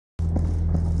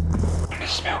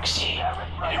smoke C, and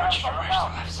I want you to rush the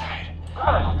left side.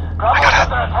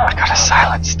 I got a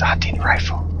silenced hunting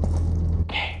rifle.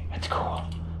 Okay, that's cool.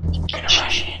 I'm gonna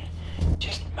rush in.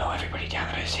 Just mow everybody down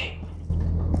that I see.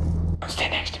 Don't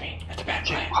stand next to me. That's a bad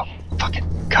plan. Well,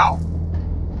 fucking go.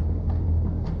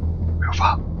 Move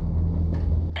up.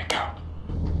 Alright, go.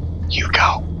 You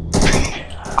go. Okay,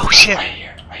 Oh shit.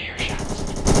 I hear shots.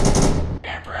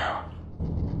 Yeah, bro.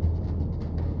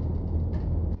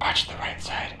 Watch the right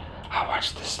side. I'll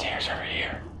watch the stairs over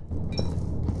here.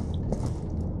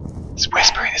 This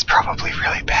whispering is probably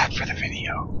really bad for the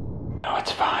video. No,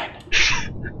 it's fine.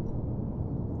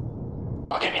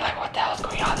 Look at me like, what the hell is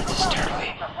going on? This is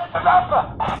totally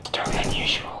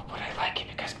unusual, but I like it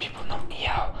because people don't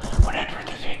yell whenever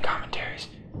they're doing commentaries.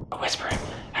 But whispering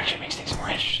actually makes things more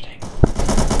interesting.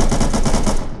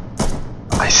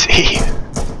 I see.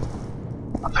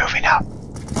 I'm moving up.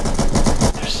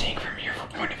 They're seeing from your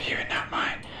point of view and not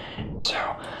mine.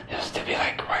 So they'll be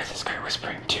like, why is this guy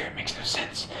whispering too? It makes no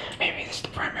sense. Maybe this is the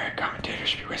primary commentator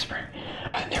should be whispering.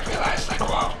 And then they realize, like,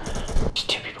 whoa, there's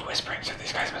two people whispering, so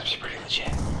these guys must be pretty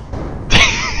legit.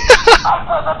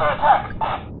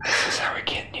 This is how we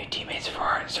get new teammates for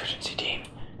our Insurgency team.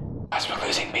 As we're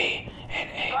losing B and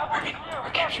A. I mean, we're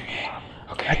capturing A.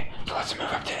 Okay, so let's move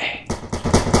up to A.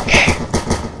 Okay.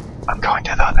 I'm going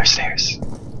to the other stairs.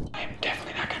 I'm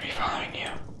definitely not gonna be following you.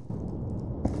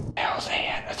 Hell's A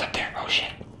at? It's up there. Oh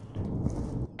shit.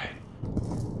 Okay.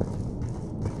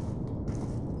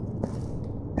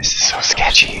 This is so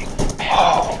sketchy.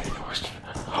 Oh.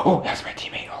 Oh, that's my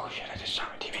teammate. Oh shit, I just shot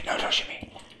my teammate. No, don't shoot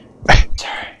me.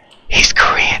 Sorry. He's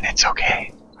Korean, it's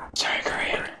okay. Sorry,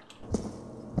 Korean.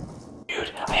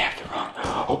 Dude, I have the wrong.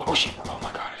 Oh shit. Oh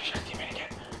my god, I just shot a teammate again.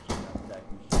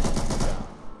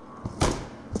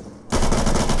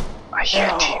 I hear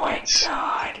Oh teammates. my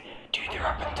god. Dude, they're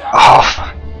up and down. Oh,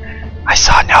 fuck. I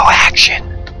saw no action.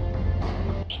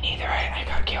 Me neither. I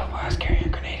got killed while I was carrying a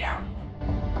grenade out.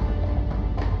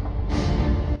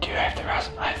 Dude, I have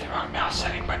the wrong mouse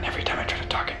setting button every time I try to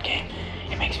talk in game.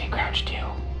 It makes me crouch too.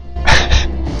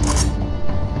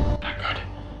 Not good.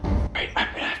 Right, I'm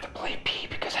gonna have to play P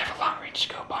because I have a long range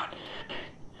scope on.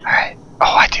 Alright.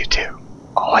 Oh, I do too.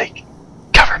 Oh, like,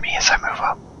 cover me as I move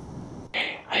up.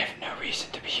 Okay, I have no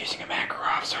reason to be using a macro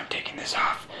off, so I'm taking this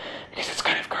off because it's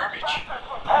kind of garbage.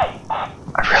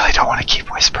 I really don't want to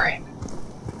keep whispering.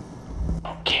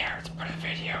 Don't care, it's part of the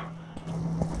video.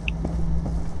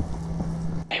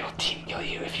 I will team kill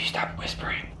you if you stop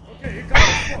whispering.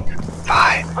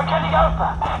 Fine. We're getting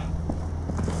Alpha.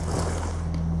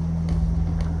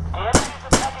 The enemy is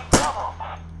attacking Bravo.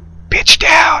 Bitch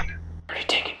down. Already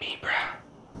taken B, bro.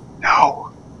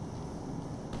 No.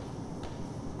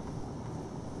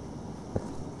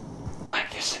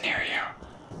 Like this scenario.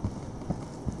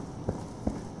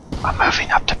 I'm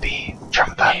moving up to B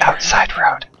from the outside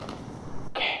road.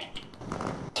 Okay,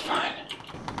 it's fine.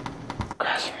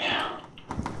 Crossing now.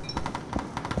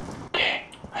 Okay,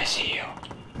 I see you.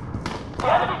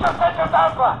 The enemy just entered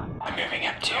Alpha. I'm moving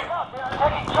up too. They are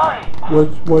attacking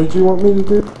Charlie. What do you want me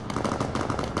to do?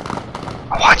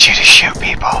 I want you to shoot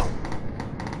people.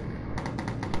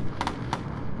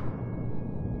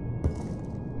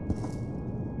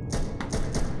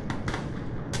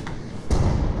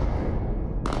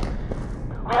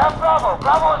 We have Bravo.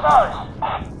 Bravo is ours.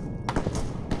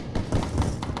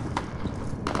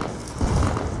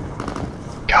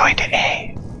 Going to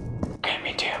A. Okay,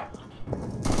 me too.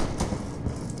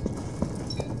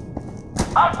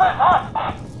 Alpha is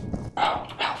hot. Oh,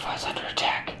 Alpha's under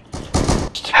attack.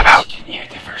 Just How about- you didn't hear it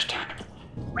the first time.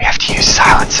 We have to use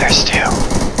silencers too.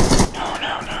 No.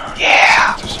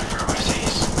 Yeah. Those are for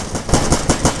OSAs.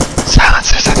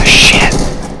 Silencers are the shit.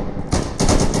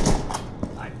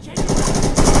 I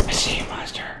see you,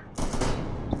 monster.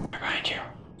 Behind you.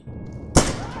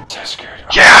 So screwed. Oh,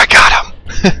 Yeah, I got him.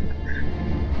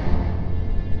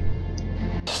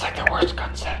 this is like the worst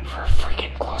gun set for a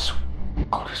freaking close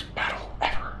quarters battle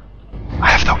ever.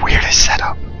 I have the weirdest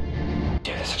setup.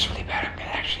 Dude, this is really bad. I'm gonna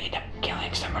actually end up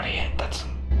killing somebody and that's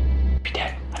be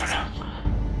dead. I don't know.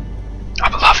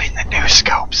 I'm loving the new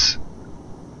scopes.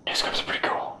 New scopes are pretty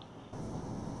cool.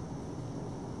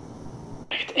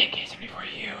 I get the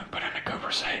AK-74U and put on a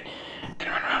Cobra sight, then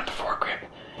run around with the foregrip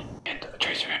and a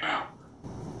tracer ammo.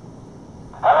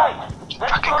 Alright.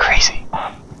 Fucking crazy.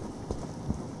 I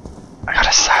got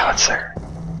a silencer.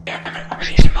 Yeah, I'm gonna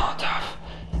use a Molotov.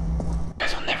 You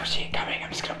guys will never see it coming. I'm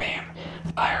just gonna bam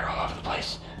fire all over the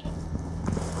place.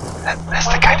 That's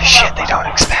the kind of shit they don't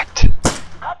expect.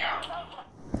 Yeah.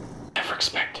 Never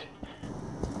expected.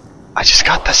 I just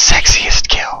got the sexiest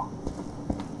kill.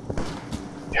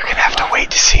 You're gonna have to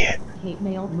wait to see it. Hate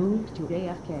mail moved to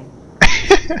AFK.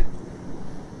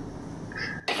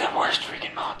 The worst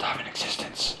freaking Molotov in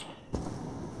existence.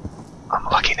 I'm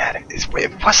looking at it.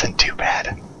 It wasn't too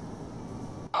bad.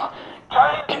 Oh,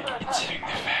 considering the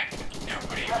fact that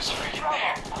nobody was freaking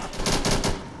there.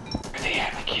 Where they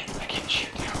at? I can't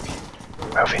shoot to help you.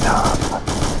 Moving on.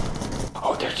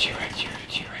 Oh, they're to your right, dude.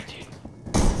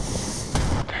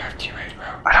 They're to your right, bro.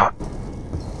 I don't.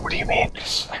 What do you mean?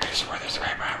 I could've swore there's a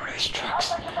guy behind one of these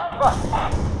trucks.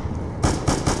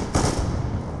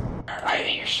 I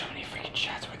hear so many freaking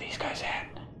shots. Where these guys at?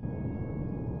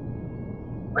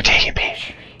 We're taking B.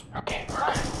 Okay, we're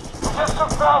good. Just some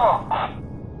Bravo.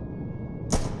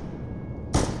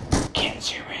 Can't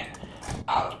zoom in.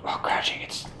 While crouching,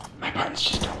 my buttons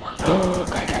just don't work. Oh,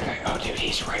 guy. Oh, dude,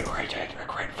 he's right where I died.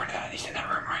 Like right in front of that. He's in that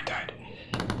room where I died.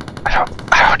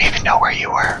 I don't even know where you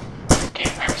were. Okay,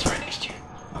 I was right next to you.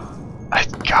 I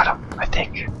got him, I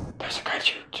think. There's a guy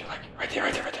to like right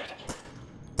there.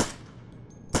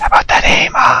 How about that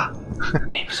aim,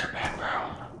 Aim's so bad, bro.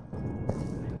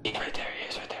 He's right there. He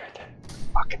is right there.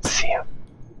 Fucking see him.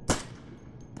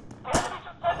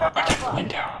 Right at the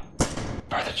window.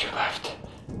 Farther to your left.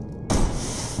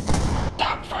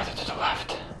 Top, farther to the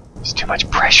left. There's too much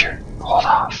pressure. Hold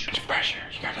off. Much pressure.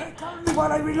 You gotta.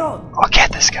 While I reload. I'll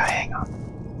get this guy, hang on.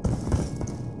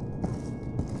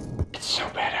 It's so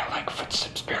bad how like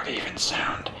footsteps barely even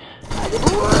sound.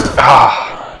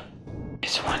 Ah,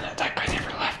 It's the one that guy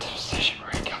never left the position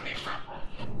where he killed me from.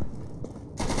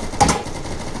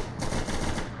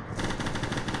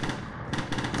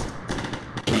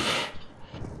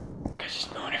 Guys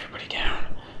just mowing everybody down.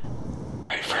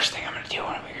 Alright, first thing I'm gonna do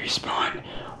when we respawn,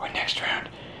 or next round,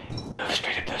 move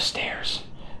straight up those stairs.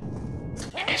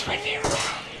 That guy's right there.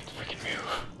 Freaking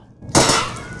move.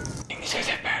 I think these guys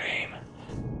have bad aim.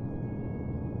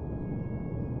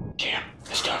 Jam,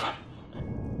 there's two of them.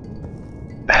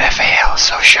 that FAL is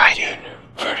so shiny. Dude,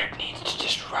 Verdict needs to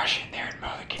just rush in there and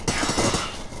mow the kid down.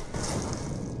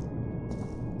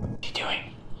 What's he doing?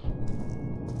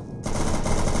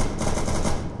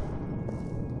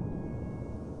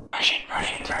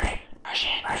 Rush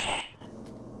in.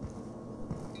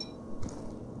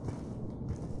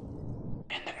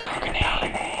 And the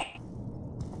balcony.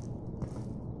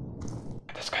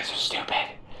 This guy's so stupid.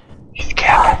 He's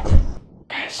capping.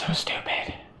 Guy's so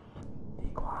stupid. Be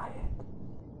quiet.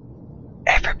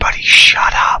 Everybody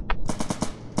shut up.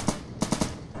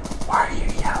 Why are you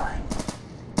yelling?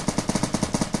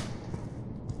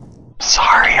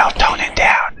 Sorry, I'll tone it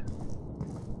down.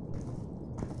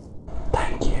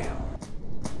 Thank you.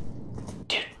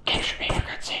 Dude, capture me for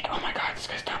God's sake. Oh my god, this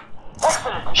guy's dumb.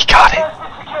 Excellent. He got it. Has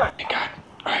been secured. Thank God.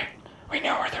 Alright, we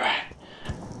know where they're at.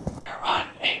 They're on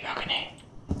a balcony.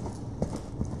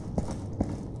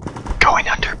 Going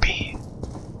under B.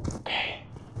 Okay.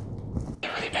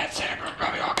 They're really bad setup. We're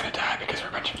probably all gonna die because we're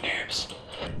a bunch of noobs.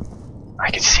 I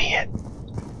can see it.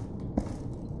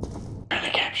 Trying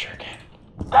to capture again.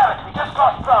 Damn it, we just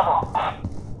lost Bravo.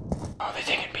 Oh, they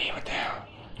taking B. What the hell?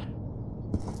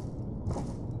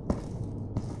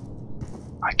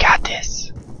 I got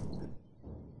this.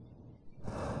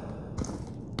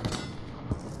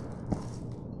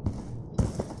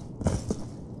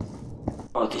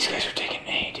 Oh, these guys are taking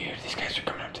A, dude. These guys are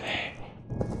coming up to A.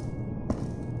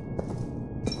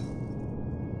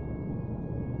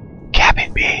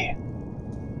 Capping B.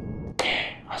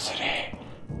 Okay, I said A.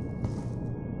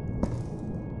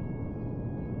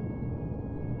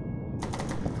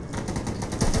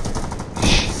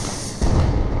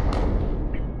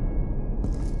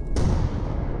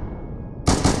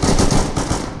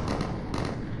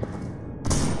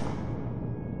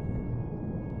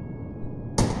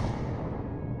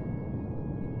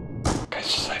 Guys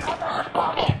just like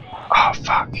hardcore. Oh,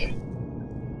 fuck.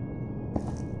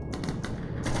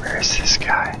 Where is this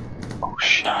guy? Oh,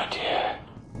 shit. No idea.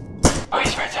 Oh,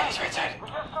 he's right side. We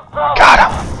just took Bravo. Got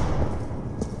him.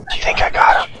 I think I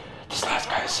got him. This last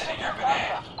guy is sitting over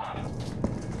there.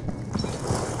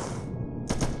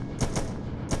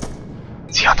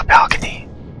 Is he on the balcony?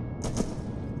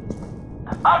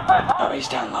 Oh, he's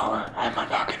down lower. I'm on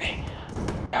balcony.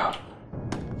 No.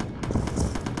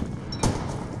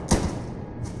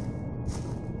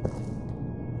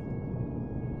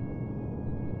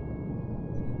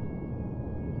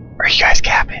 Are you guys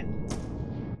capping?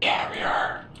 Yeah, we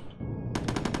are.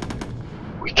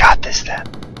 We got this then.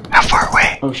 How far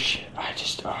away? Oh shit! I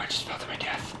just fell to my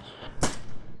death.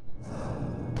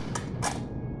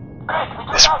 Great,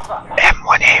 we This took Alpha.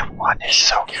 M1A1 is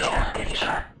so cool.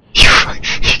 Sure.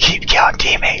 You keep killing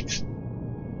teammates.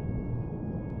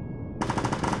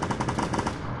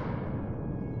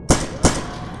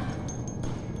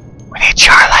 We need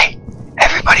Charlie.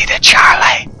 Everybody to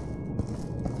Charlie.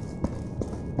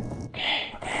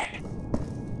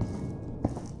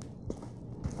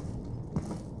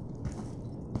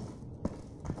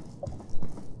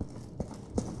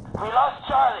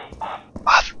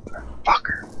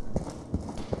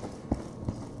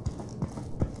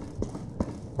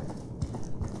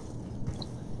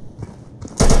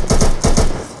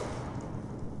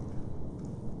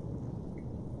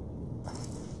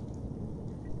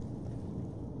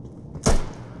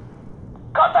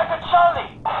 Contacted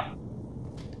Charlie!